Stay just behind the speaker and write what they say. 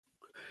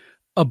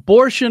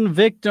Abortion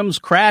victims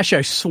crash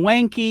a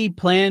swanky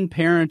Planned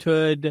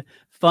Parenthood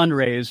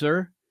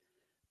fundraiser.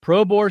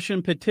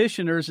 Pro-abortion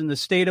petitioners in the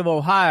state of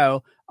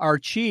Ohio are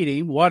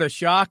cheating. What a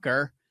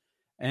shocker.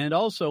 And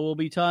also, we'll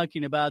be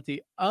talking about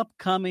the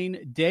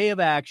upcoming Day of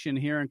Action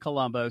here in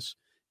Columbus,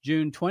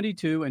 June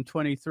 22 and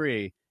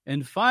 23.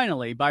 And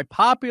finally, by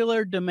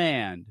popular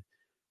demand,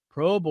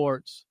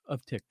 Pro-Aborts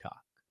of TikTok.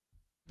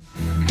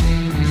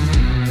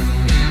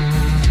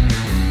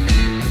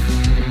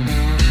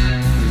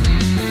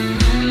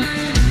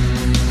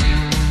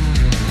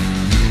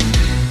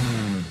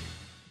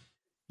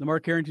 The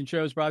Mark Harrington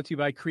Show is brought to you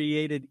by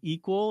Created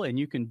Equal, and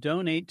you can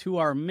donate to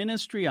our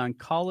ministry on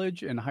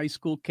college and high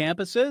school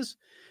campuses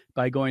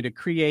by going to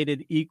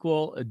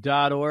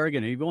createdequal.org.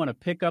 And if you want to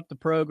pick up the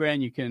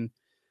program, you can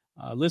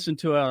listen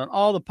to it on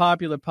all the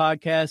popular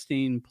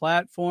podcasting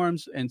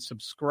platforms and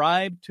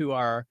subscribe to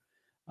our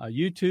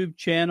YouTube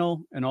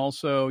channel. And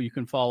also you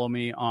can follow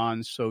me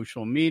on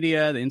social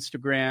media, the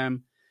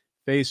Instagram,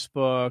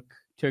 Facebook,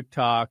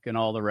 TikTok, and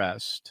all the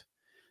rest.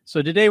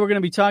 So today we're going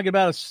to be talking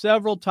about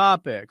several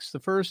topics. The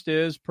first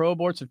is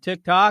Pro-Aborts of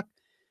TikTok.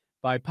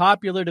 By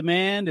popular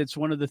demand, it's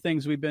one of the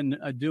things we've been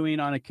doing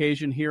on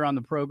occasion here on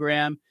the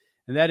program,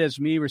 and that is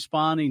me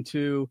responding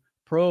to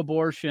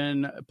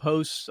pro-abortion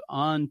posts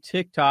on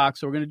TikTok.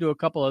 So we're going to do a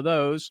couple of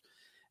those.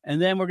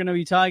 And then we're going to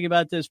be talking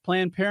about this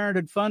Planned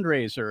Parenthood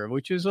fundraiser,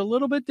 which is a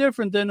little bit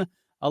different than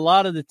a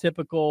lot of the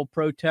typical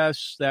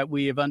protests that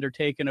we have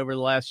undertaken over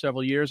the last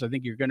several years. I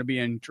think you're going to be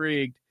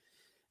intrigued.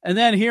 And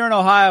then here in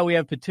Ohio, we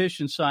have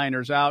petition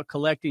signers out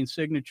collecting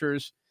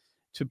signatures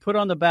to put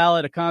on the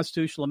ballot a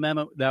constitutional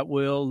amendment that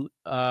will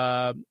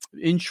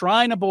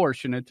enshrine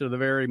abortion into the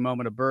very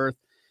moment of birth.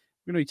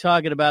 We're going to be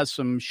talking about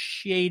some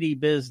shady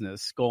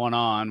business going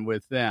on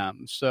with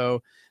them.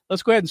 So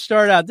let's go ahead and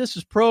start out. This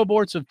is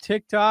Pro-Aborts of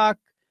TikTok.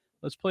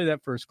 Let's play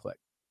that first clip.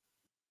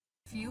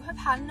 If you have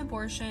had an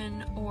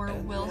abortion or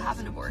will have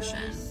an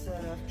abortion,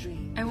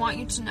 I want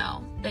you to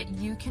know that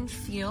you can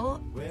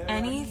feel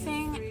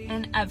anything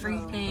and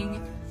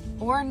everything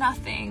or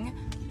nothing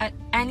at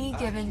any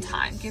given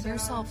time. Give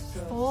yourself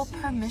full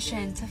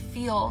permission to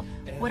feel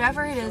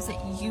whatever it is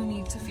that you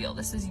need to feel.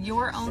 This is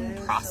your own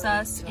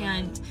process,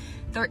 and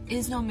there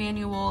is no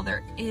manual.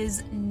 There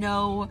is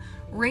no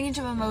range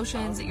of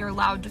emotions that you're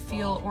allowed to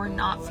feel or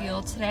not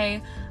feel.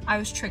 Today, I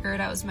was triggered.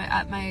 I was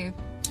at my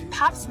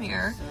pap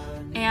smear,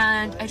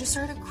 and I just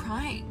started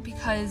crying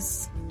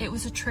because it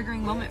was a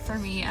triggering moment for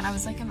me. And I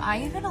was like, am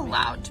I even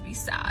allowed to be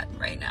sad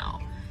right now?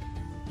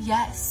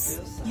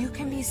 Yes, you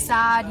can be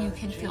sad. You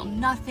can feel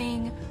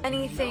nothing.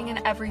 Anything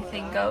and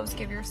everything goes.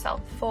 Give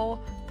yourself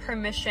full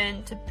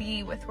permission to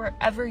be with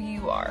wherever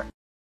you are.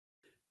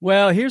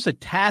 Well, here's a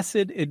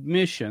tacit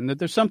admission that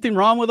there's something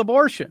wrong with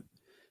abortion.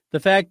 The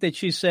fact that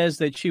she says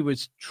that she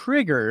was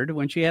triggered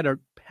when she had her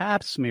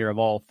pap smear, of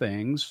all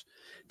things,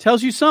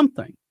 tells you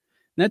something.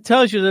 And that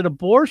tells you that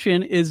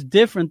abortion is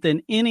different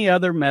than any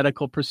other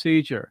medical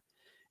procedure.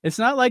 It's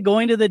not like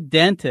going to the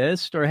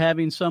dentist or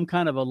having some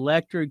kind of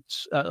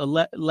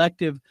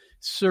elective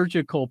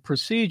surgical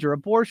procedure.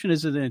 Abortion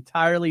is an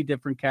entirely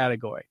different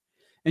category.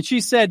 And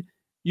she said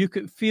you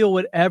could feel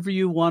whatever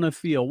you want to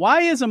feel.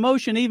 Why is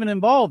emotion even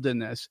involved in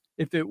this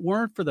if it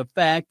weren't for the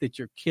fact that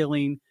you're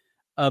killing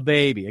a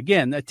baby?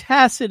 Again, the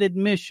tacit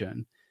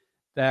admission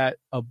that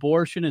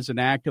abortion is an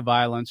act of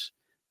violence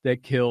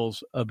that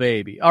kills a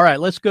baby. All right,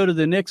 let's go to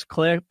the next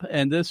clip,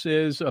 and this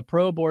is a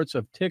Pro-Aborts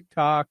of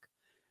TikTok.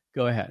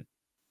 Go ahead.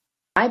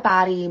 My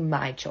body,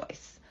 my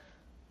choice.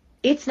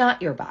 It's not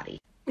your body.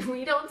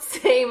 We don't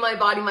say my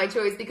body, my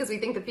choice because we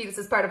think the fetus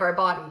is part of our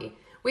body.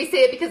 We say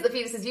it because the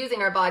fetus is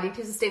using our body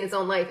to sustain its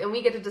own life, and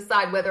we get to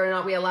decide whether or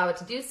not we allow it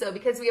to do so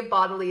because we have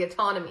bodily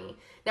autonomy.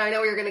 Now, I know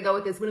where you're going to go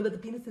with this. What about the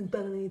fetus's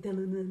bodily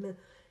autonomy?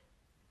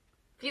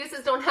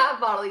 Fetuses don't have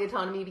bodily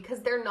autonomy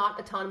because they're not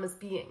autonomous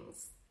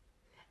beings.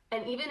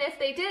 And even if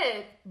they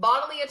did,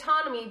 bodily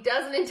autonomy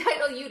doesn't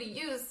entitle you to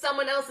use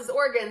someone else's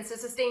organs to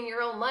sustain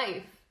your own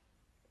life.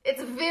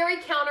 It's very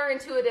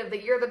counterintuitive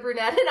that you're the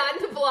brunette and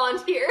I'm the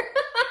blonde here.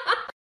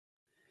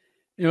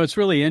 You know, what's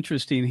really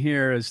interesting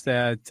here is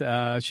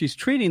that she's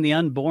treating the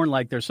unborn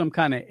like they're some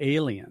kind of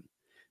alien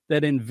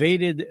that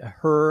invaded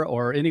her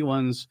or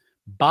anyone's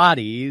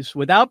bodies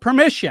without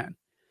permission.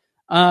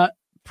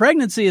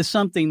 Pregnancy is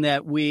something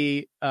that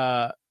we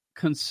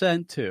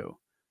consent to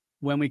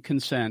when we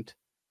consent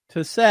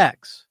to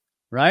sex,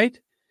 right?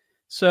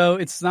 So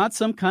it's not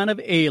some kind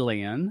of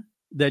alien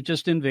that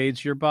just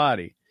invades your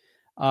body.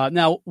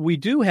 Now, we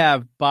do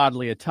have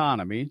bodily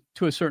autonomy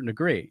to a certain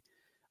degree.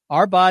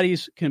 Our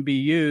bodies can be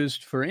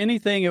used for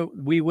anything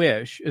we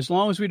wish as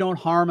long as we don't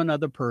harm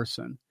another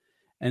person.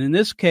 And in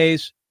this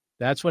case,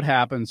 that's what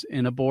happens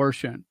in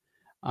abortion.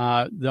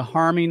 The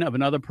harming of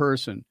another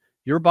person.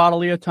 Your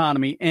bodily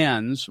autonomy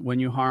ends when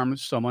you harm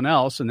someone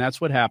else, and that's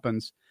what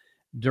happens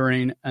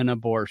during an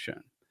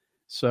abortion.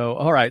 So,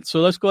 all right, so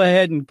let's go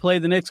ahead and play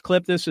the next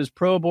clip. This is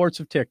Pro-Aborts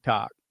of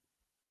TikTok.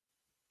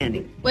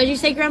 What did you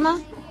say,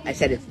 Grandma? I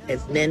said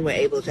if men were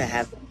able to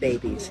have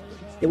babies,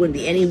 there wouldn't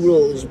be any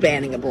rules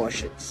banning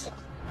abortions.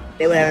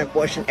 They would have an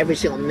abortion every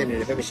single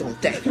minute of every single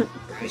day,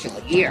 every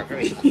single year,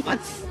 every single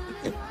month.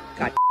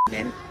 God,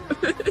 man.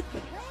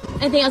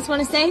 Anything else you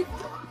want to say?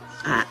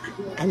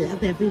 I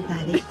love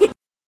everybody.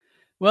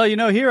 Well,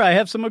 here I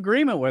have some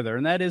agreement with her,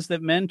 and that is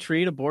that men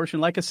treat abortion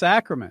like a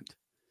sacrament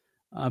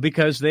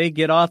because they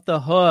get off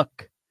the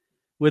hook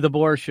with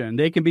abortion.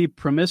 They can be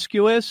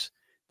promiscuous.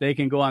 They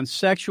can go on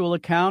sexual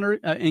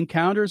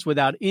encounters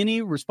without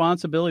any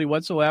responsibility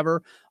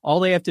whatsoever. All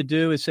they have to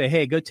do is say,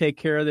 hey, go take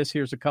care of this.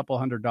 Here's a couple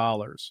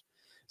 $100.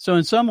 So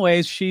in some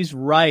ways, she's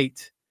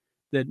right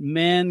that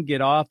men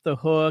get off the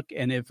hook.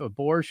 And if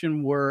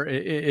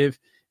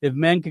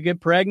men could get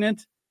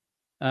pregnant,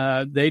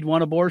 they'd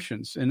want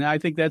abortions. And I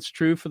think that's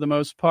true for the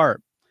most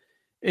part.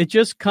 It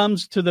just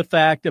comes to the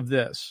fact of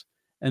this,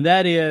 and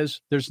that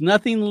is there's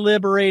nothing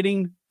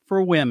liberating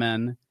for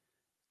women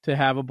to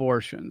have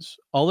abortions.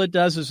 All it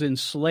does is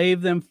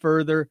enslave them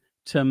further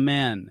to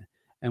men.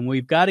 And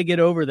we've got to get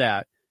over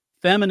that.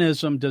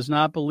 Feminism does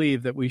not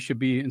believe that we should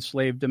be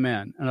enslaved to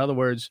men. In other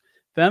words,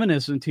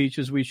 feminism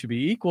teaches we should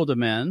be equal to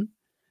men,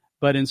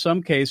 but in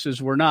some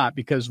cases we're not,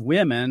 because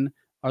women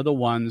are the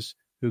ones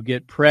who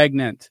get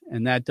pregnant,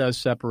 and that does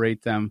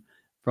separate them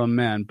from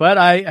men. But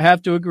I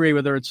have to agree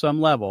with her at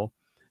some level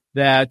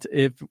that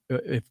if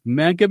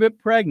men could get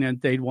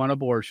pregnant, they'd want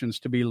abortions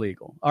to be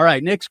legal. All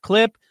right, next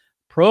clip,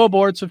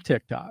 Pro-Aborts of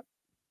TikTok.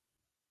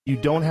 You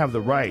don't have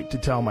the right to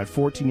tell my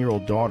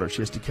 14-year-old daughter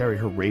she has to carry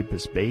her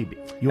rapist baby.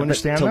 You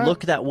understand that? To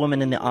look that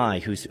woman in the eye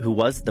who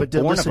was the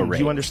born listen, of a rape.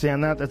 Do you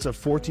understand that? That's a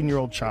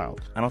 14-year-old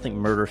child. I don't think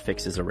murder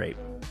fixes a rape.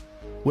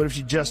 What if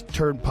she just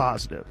turned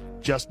positive,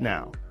 just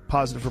now,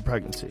 positive for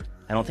pregnancy?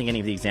 I don't think any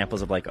of the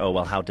examples of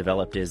how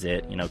developed is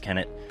it? Can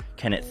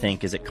it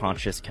think? Is it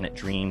conscious? Can it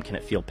dream? Can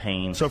it feel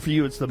pain? So for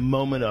you, it's the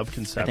moment of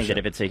conception. I think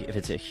that if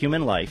it's a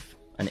human life,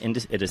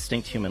 a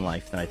distinct human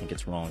life, then I think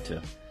it's wrong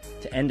to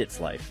end its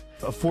life.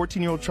 A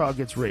 14-year-old child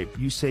gets raped.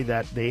 You say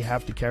that they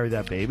have to carry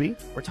that baby?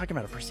 We're talking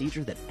about a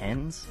procedure that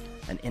ends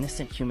an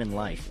innocent human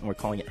life, and we're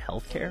calling it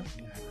healthcare?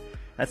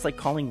 That's like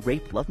calling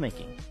rape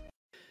lovemaking.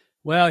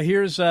 Well,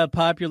 here's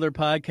popular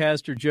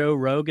podcaster Joe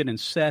Rogan and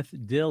Seth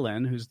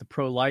Dillon, who's the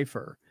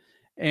pro-lifer.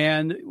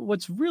 And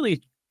what's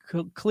really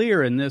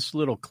clear in this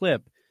little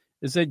clip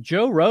is that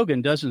Joe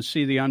Rogan doesn't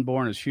see the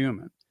unborn as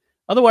human.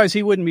 Otherwise,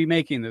 he wouldn't be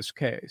making this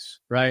case,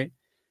 right?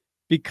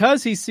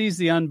 Because he sees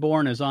the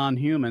unborn as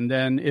unhuman,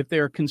 then if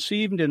they're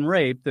conceived and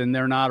raped, then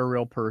they're not a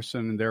real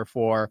person, and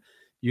therefore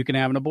you can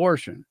have an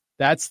abortion.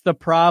 That's the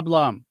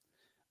problem.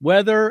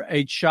 Whether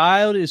a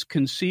child is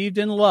conceived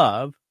in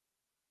love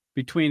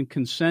between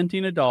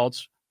consenting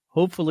adults,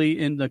 hopefully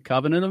in the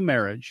covenant of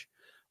marriage,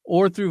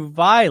 or through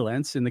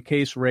violence, in the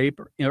case rape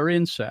or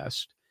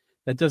incest,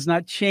 that does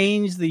not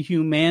change the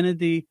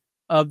humanity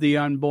of the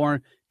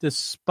unborn,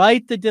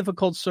 despite the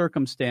difficult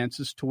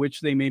circumstances to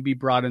which they may be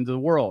brought into the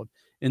world.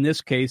 In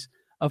this case,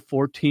 a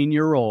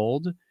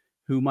 14-year-old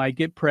who might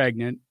get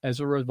pregnant as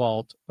a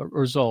result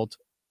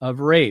of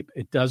rape.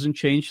 It doesn't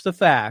change the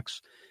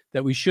facts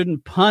that we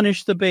shouldn't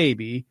punish the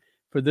baby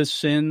for the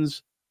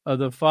sins of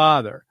the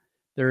father.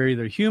 They're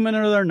either human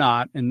or they're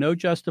not, and no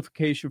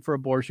justification for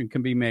abortion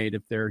can be made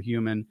if they're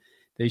human.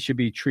 They should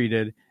be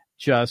treated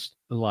just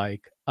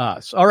like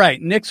us. All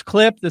right, next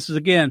clip. This is,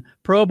 again,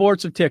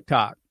 Pro-Aborts of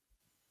TikTok.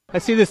 I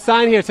see this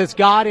sign here. It says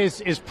God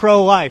is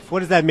pro-life. What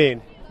does that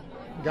mean?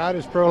 God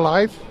is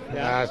pro-life?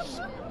 Yeah.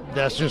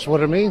 That's just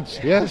what it means,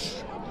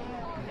 yes.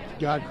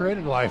 God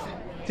created life.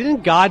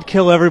 Didn't God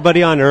kill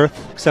everybody on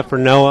Earth except for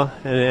Noah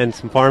and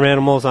some farm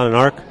animals on an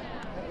ark?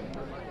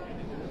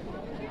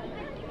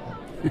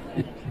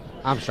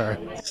 I'm sorry.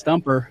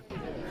 Stumper.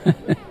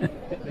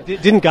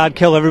 Didn't God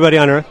kill everybody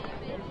on Earth?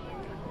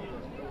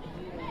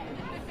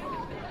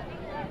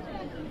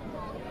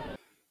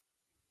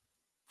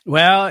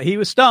 Well, he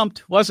was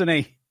stumped, wasn't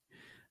he?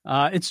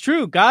 It's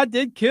true. God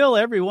did kill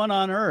everyone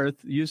on earth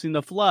using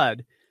the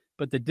flood,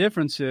 but the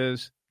difference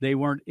is they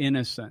weren't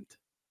innocent.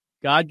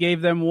 God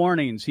gave them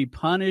warnings. He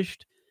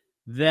punished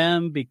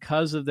them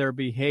because of their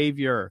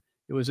behavior.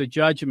 It was a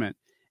judgment.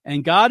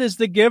 And God is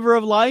the giver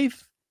of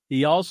life.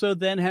 He also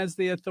then has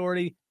the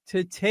authority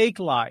to take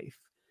life.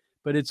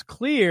 But it's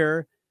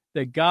clear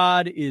that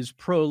God is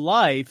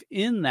pro-life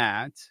in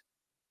that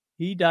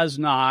he does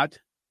not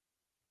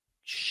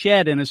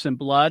shed innocent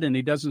blood, and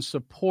he doesn't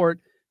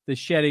support the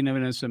shedding of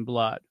innocent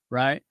blood,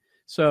 right?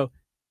 So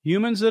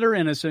humans that are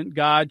innocent,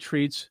 God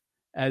treats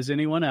as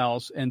anyone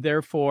else. And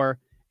therefore,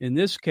 in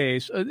this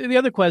case, the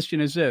other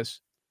question is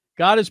this: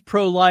 God is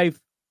pro-life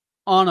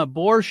on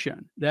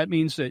abortion. That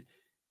means that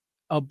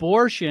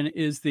abortion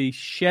is the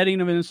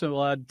shedding of innocent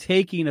blood,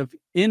 taking of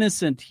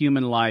innocent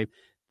human life.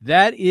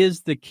 That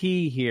is the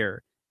key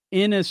here: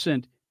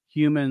 innocent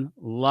human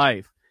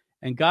life.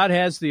 And God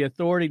has the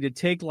authority to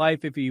take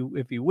life if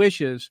he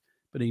wishes,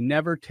 but he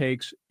never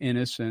takes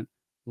innocent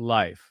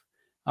life.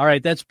 All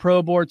right, that's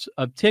Pro-Aborts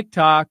of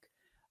TikTok.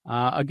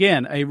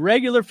 Again, a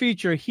regular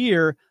feature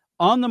here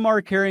on the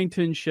Mark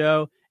Harrington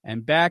Show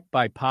and backed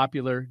by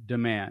popular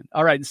demand.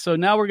 All right, so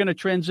now we're going to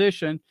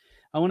transition.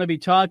 I want to be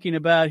talking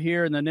about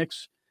here in the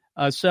next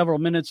several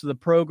minutes of the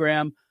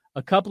program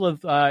a couple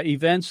of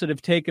events that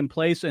have taken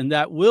place and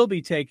that will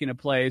be taking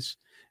place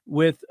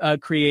with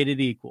Created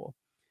Equal.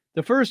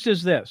 The first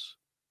is this.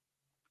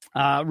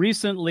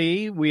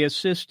 Recently, we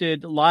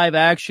assisted Live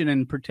Action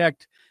and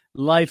Protect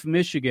Life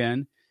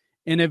Michigan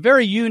in a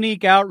very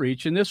unique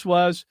outreach, and this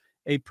was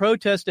a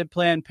protest at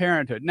Planned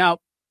Parenthood. Now,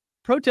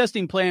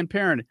 protesting Planned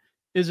Parenthood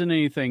isn't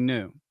anything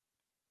new.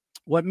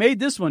 What made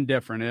this one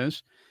different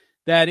is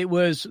that it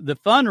was the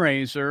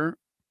fundraiser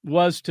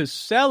was to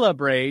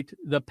celebrate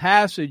the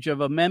passage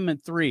of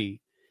Amendment 3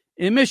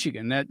 in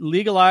Michigan that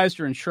legalized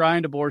or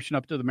enshrined abortion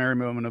up to the very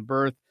moment of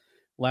birth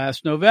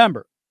last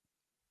November.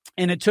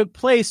 And it took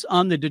place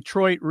on the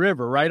Detroit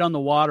River, right on the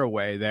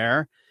waterway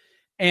there.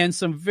 And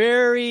some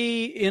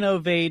very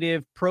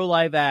innovative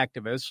pro-life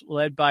activists,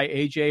 led by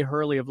A.J.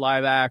 Hurley of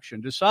Live Action,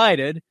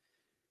 decided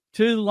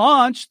to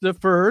launch the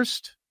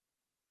first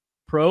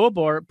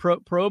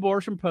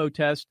pro-abortion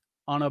protest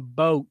on a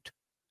boat.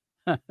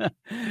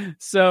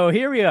 So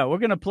here we go. We're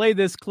going to play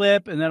this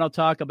clip, and then I'll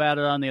talk about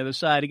it on the other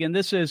side. Again,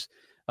 this is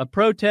a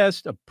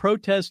protest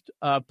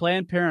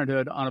Planned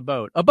Parenthood on a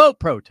boat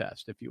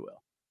protest, if you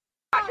will.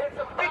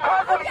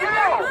 Because of you!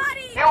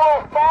 You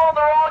will fall on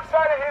the wrong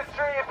side of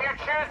history if you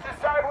choose to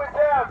side with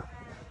them.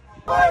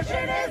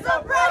 Abortion is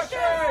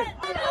oppression!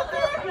 These are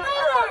real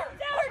children!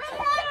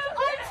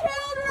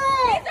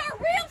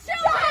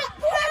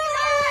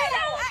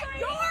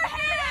 Your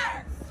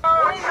hair!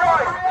 No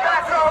choice!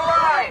 That's a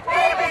lie!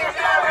 Babies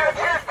never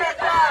choose to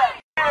die!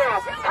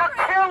 For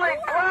killing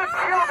black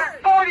children,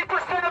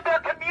 40% of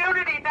their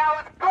community now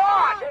is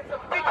gone!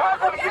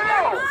 Because of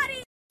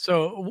you!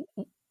 So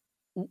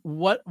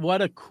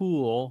what a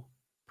cool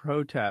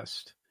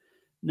protest.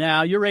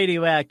 Now, your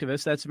radio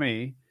activists, that's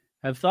me,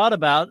 have thought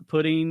about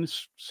putting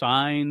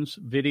signs,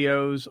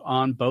 videos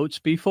on boats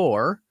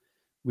before.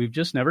 We've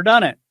just never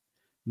done it.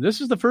 This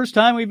is the first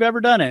time we've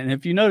ever done it. And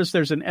if you notice,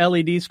 there's an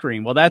LED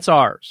screen. Well, that's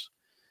ours.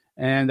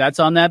 And that's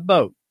on that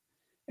boat.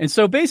 And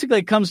so basically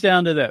it comes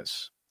down to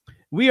this.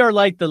 We are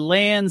like the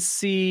land,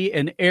 sea,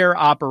 and air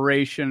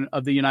operation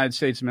of the United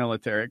States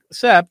military,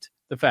 except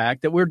the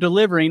fact that we're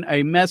delivering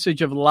a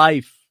message of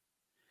life.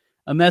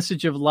 A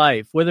message of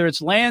life. Whether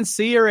it's land,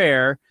 sea, or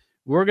air,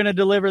 we're going to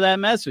deliver that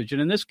message.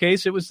 And in this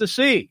case, it was the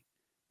sea,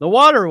 the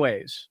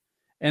waterways.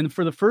 And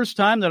for the first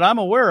time that I'm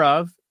aware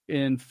of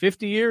in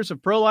 50 years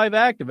of pro-life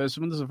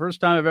activism, this is the first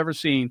time I've ever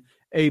seen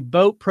a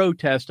boat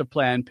protest of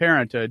Planned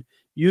Parenthood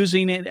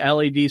using an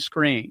LED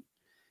screen.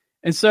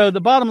 And so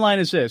the bottom line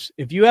is this.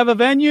 If you have a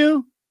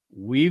venue,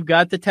 we've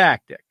got the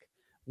tactic.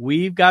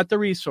 We've got the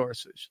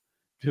resources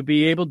to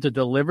be able to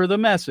deliver the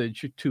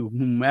message to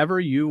whomever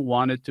you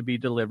want it to be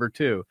delivered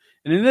to.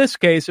 And in this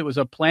case, it was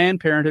a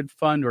Planned Parenthood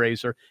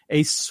fundraiser,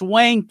 a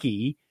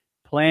swanky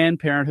Planned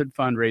Parenthood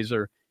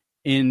fundraiser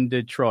in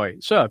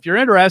Detroit. So if you're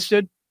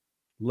interested,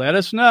 let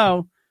us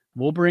know.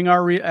 We'll bring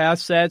our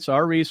assets,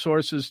 our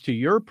resources to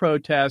your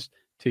protest,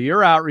 to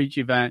your outreach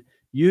event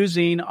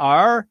using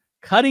our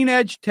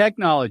cutting-edge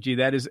technology,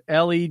 that is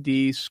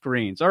LED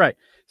screens. All right,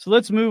 so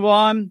let's move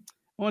on.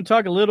 I want to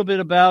talk a little bit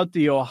about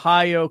the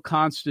Ohio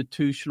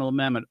Constitutional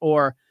Amendment,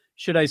 or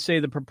should I say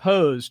the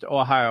proposed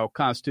Ohio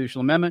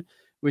Constitutional Amendment,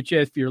 which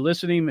if you're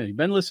listening, you've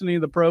been listening to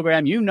the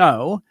program, you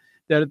know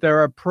that there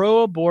are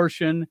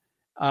pro-abortion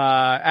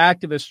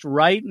activists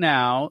right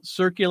now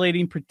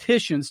circulating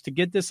petitions to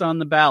get this on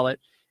the ballot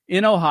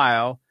in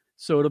Ohio,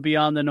 so it'll be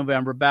on the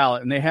November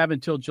ballot, and they have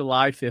until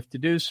July 5th to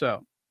do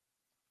so.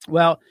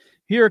 Well,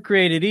 here at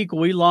Created Equal,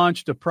 we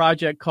launched a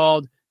project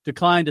called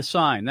Decline to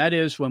Sign. That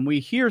is, when we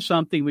hear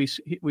something, we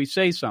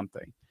say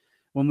something.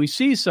 When we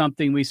see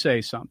something, we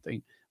say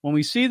something. When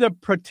we see the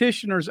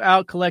petitioners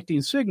out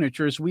collecting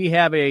signatures, we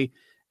have a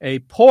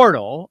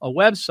portal, a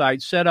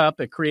website set up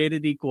at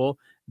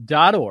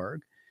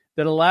createdequal.org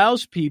that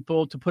allows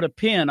people to put a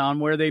pin on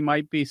where they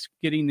might be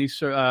getting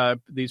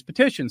these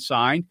petitions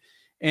signed.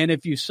 And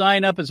if you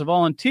sign up as a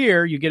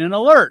volunteer, you get an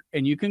alert,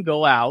 and you can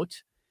go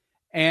out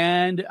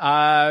and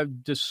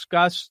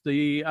discuss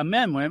the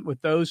amendment with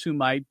those who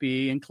might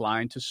be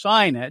inclined to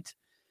sign it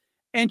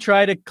and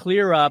try to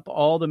clear up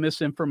all the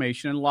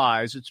misinformation and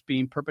lies that's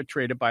being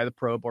perpetrated by the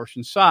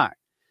pro-abortion side.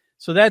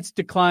 So that's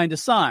Decline to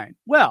Sign.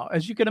 Well,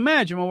 as you can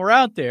imagine, when we're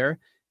out there,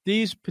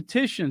 these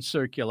petition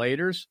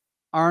circulators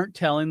aren't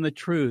telling the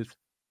truth.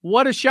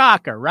 What a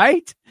shocker,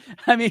 right?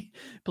 I mean,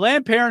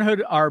 Planned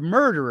Parenthood are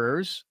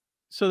murderers,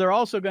 so they're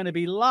also going to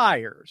be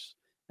liars.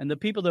 And the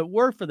people that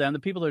work for them, the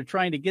people that are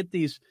trying to get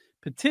these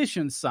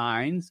petitions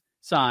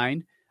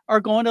signed, are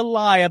going to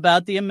lie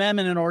about the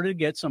amendment in order to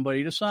get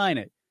somebody to sign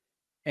it.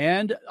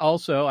 And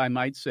also, I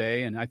might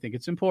say, and I think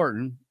it's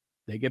important,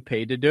 they get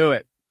paid to do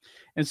it.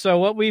 And so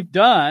what we've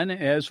done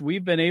is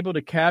we've been able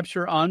to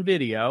capture on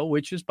video,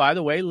 which is, by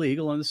the way,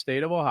 legal in the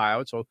state of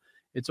Ohio.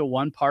 It's a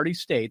one-party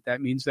state.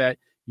 That means that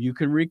you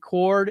can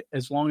record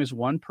as long as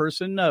one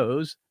person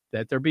knows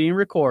that they're being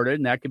recorded,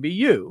 and that could be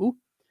you,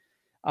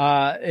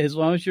 as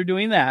long as you're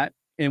doing that.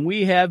 And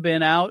we have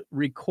been out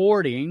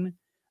recording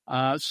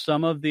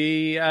some of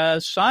the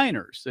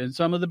signers and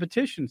some of the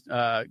petition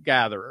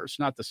gatherers,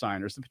 not the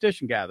signers, the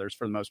petition gatherers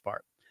for the most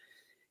part.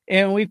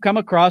 And we've come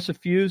across a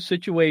few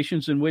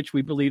situations in which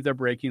we believe they're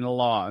breaking the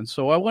law. And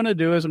so what I want to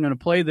do is I'm going to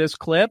play this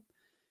clip.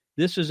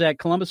 This is at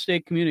Columbus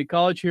State Community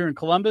College here in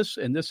Columbus,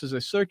 and this is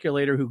a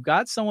circulator who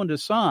got someone to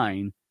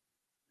sign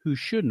who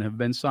shouldn't have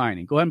been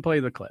signing. Go ahead and play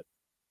the clip.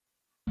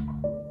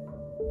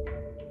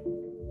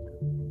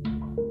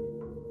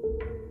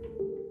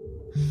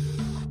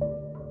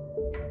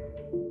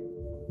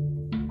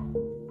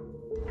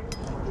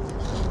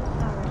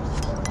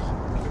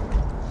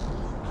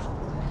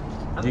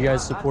 Do you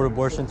guys support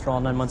abortion through all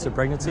 9 months of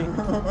pregnancy? Same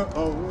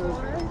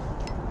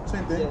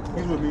thing.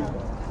 He's with me.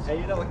 Hey,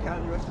 you know what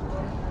county you're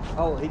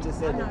Oh, he just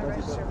said that.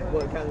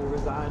 What county you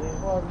reside in?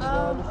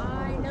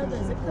 I know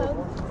the zip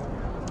code.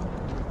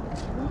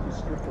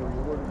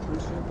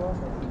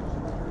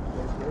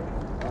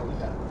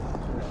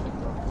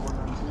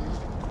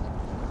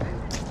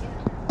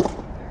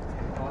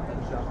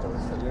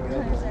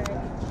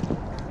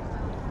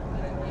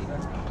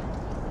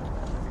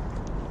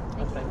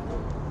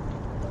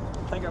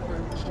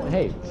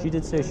 Hey, she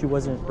did say she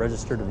wasn't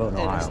registered to vote in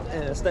Ohio.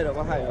 In the state of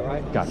Ohio,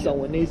 right? Gotcha. So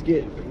when these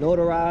get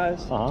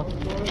notarized,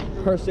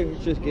 her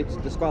signature gets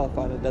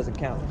disqualified and it doesn't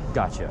count.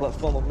 Gotcha. But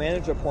from a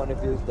manager point of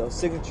view, the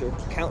signature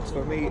counts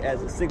for me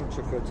as a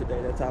signature for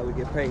today. That's how we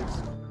get paid.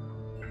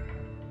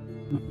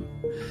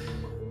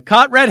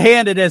 Caught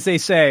red-handed, as they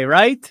say,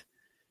 right?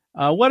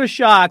 What a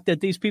shock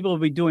that these people will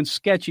be doing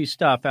sketchy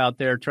stuff out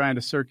there trying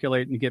to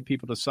circulate and get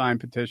people to sign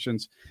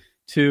petitions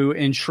to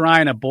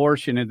enshrine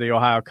abortion in the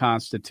Ohio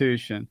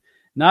Constitution.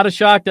 Not a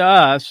shock to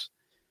us,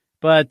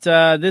 but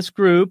this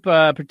group,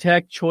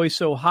 Protect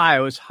Choice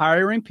Ohio, is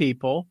hiring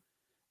people,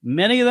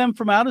 many of them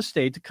from out of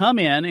state, to come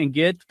in and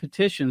get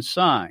petitions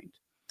signed.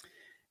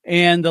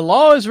 And the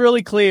law is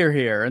really clear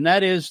here, and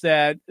that is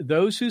that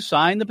those who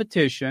sign the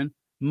petition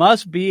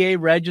must be a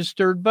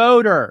registered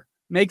voter.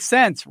 Makes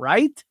sense,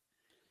 right?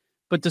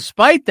 But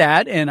despite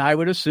that, and I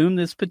would assume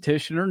this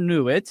petitioner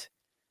knew it,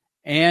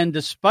 and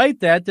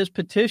despite that, this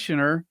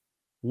petitioner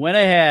went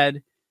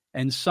ahead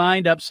and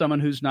signed up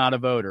someone who's not a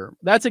voter.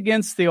 That's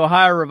against the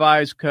Ohio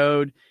Revised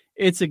Code.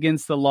 It's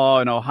against the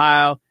law in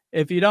Ohio.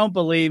 If you don't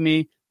believe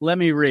me, let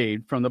me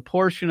read from the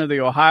portion of the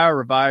Ohio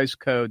Revised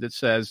Code that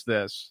says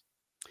this.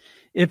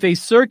 If a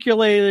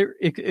circulator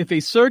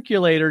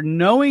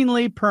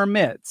knowingly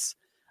permits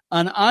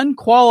an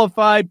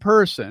unqualified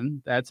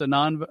person, that's a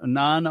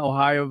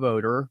non-Ohio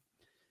voter,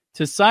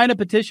 to sign a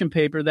petition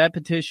paper, that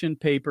petition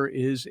paper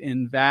is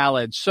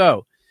invalid.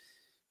 So,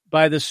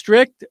 by the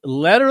strict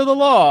letter of the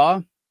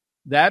law,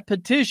 that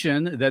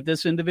petition that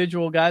this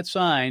individual got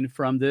signed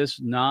from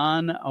this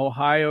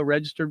non-Ohio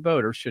registered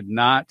voter should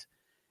not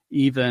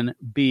even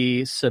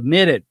be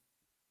submitted.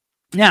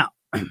 Now,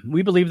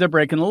 we believe they're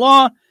breaking the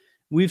law.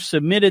 We've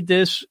submitted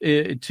this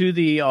to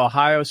the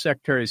Ohio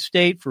Secretary of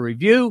State for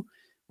review.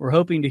 We're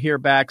hoping to hear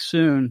back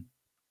soon.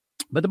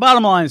 But the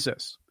bottom line is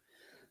this,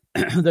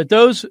 that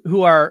those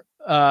who are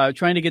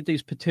trying to get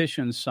these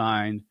petitions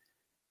signed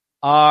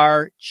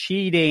are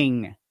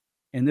cheating.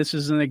 And this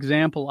is an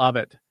example of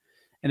it.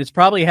 And it's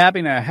probably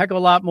happening a heck of a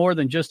lot more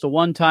than just the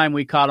one time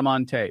we caught them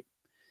on tape.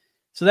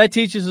 So that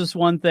teaches us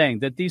one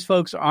thing, that these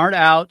folks aren't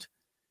out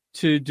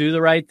to do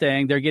the right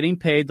thing. They're getting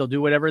paid. They'll do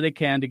whatever they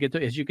can to get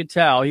to, as you could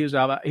tell, he was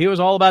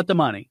all about the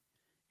money.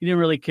 He didn't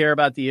really care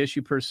about the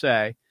issue per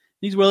se.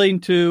 He's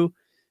willing to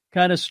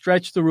kind of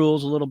stretch the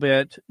rules a little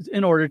bit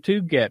in order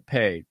to get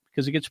paid,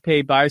 because he gets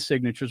paid by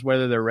signatures,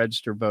 whether they're a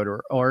registered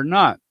voter or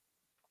not.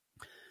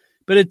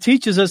 But it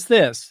teaches us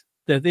this,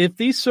 that if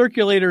these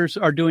circulators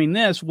are doing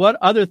this, what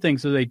other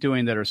things are they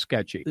doing that are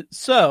sketchy?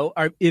 So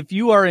if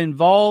you are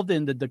involved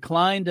in the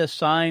Decline to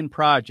Sign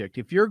project,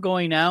 if you're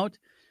going out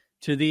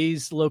to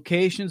these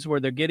locations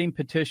where they're getting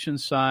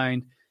petitions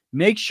signed,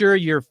 make sure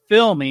you're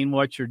filming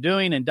what you're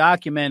doing and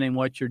documenting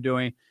what you're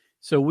doing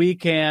so we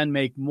can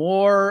make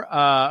more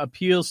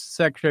appeals to the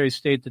Secretary of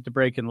State that they're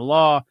breaking the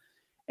law.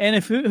 And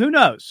if who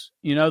knows,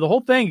 the whole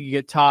thing could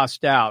get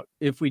tossed out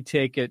if we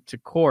take it to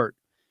court.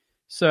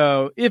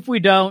 So if we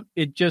don't,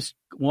 it just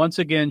once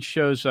again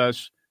shows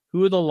us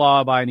who are the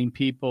law-abiding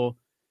people,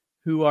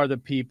 who are the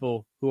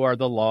people who are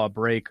the law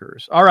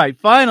breakers. All right,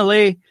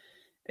 finally,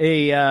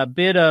 a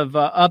bit of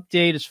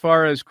update as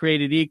far as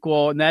Created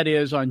Equal, and that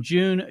is on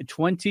June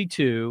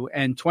 22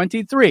 and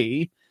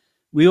 23,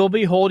 we will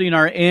be holding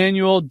our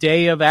annual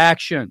Day of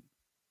Action.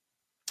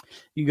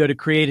 You can go to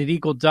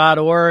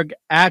createdequal.org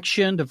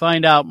action to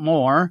find out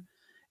more.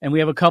 And we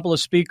have a couple of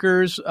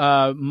speakers.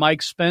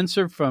 Mike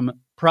Spencer from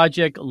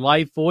Project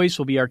Life Voice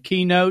will be our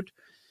keynote.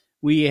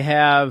 We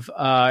have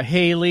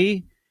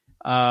Haley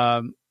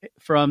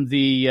from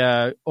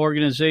the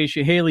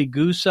organization, Haley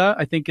Gusa,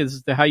 I think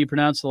is how you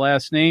pronounce the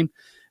last name,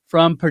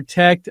 from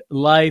Protect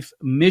Life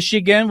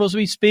Michigan will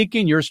be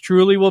speaking. Yours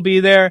truly will be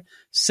there.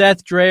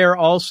 Seth Dreyer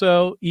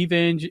also,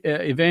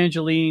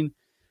 Evangeline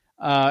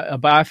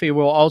Abafi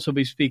will also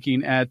be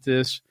speaking at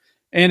this.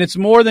 And it's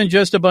more than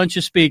just a bunch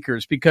of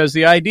speakers, because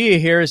the idea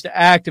here is to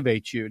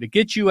activate you, to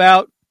get you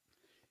out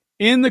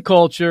in the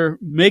culture,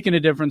 making a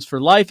difference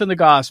for life and the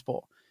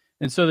gospel.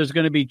 And so there's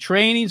going to be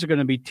trainings, there's going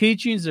to be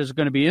teachings, there's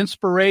going to be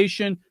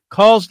inspiration,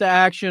 calls to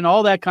action,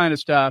 all that kind of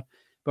stuff.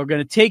 We're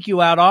going to take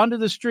you out onto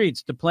the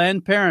streets to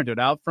Planned Parenthood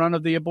out front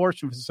of the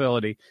abortion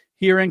facility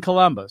here in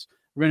Columbus.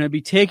 We're going to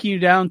be taking you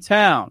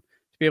downtown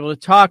to be able to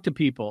talk to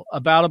people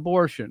about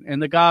abortion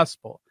and the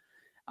gospel.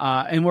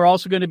 And we're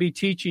also going to be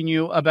teaching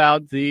you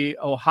about the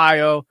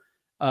Ohio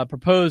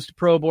proposed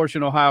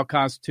pro-abortion Ohio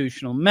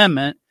constitutional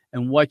amendment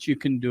and what you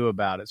can do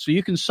about it. So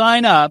you can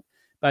sign up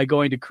by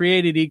going to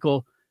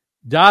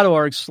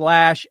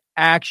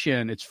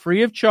createdequal.org/action. It's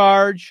free of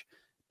charge,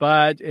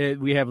 but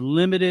we have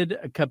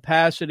limited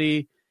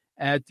capacity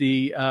at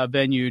the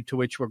venue to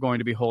which we're going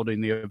to be holding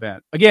the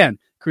event. Again,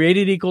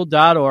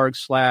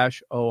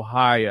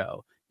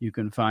 createdequal.org/Ohio. You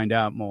can find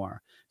out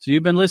more. So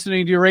you've been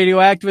listening to your radio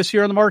activist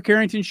here on the Mark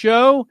Harrington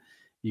Show.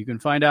 You can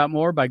find out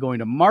more by going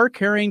to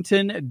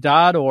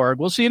markharrington.org.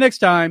 We'll see you next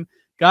time.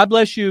 God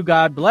bless you.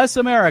 God bless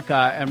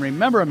America. And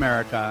remember,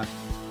 America,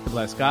 to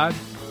bless God.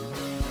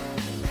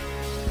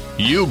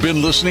 You've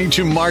been listening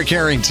to Mark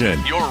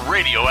Harrington, your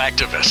radio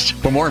activist.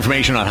 For more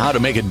information on how to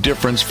make a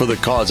difference for the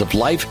cause of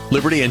life,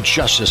 liberty, and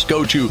justice,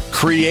 go to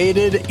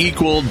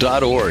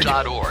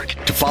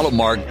createdequal.org. To follow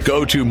Mark,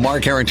 go to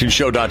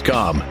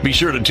markharringtonshow.com. Be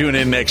sure to tune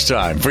in next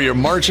time for your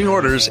marching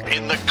orders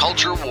in the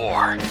culture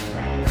war.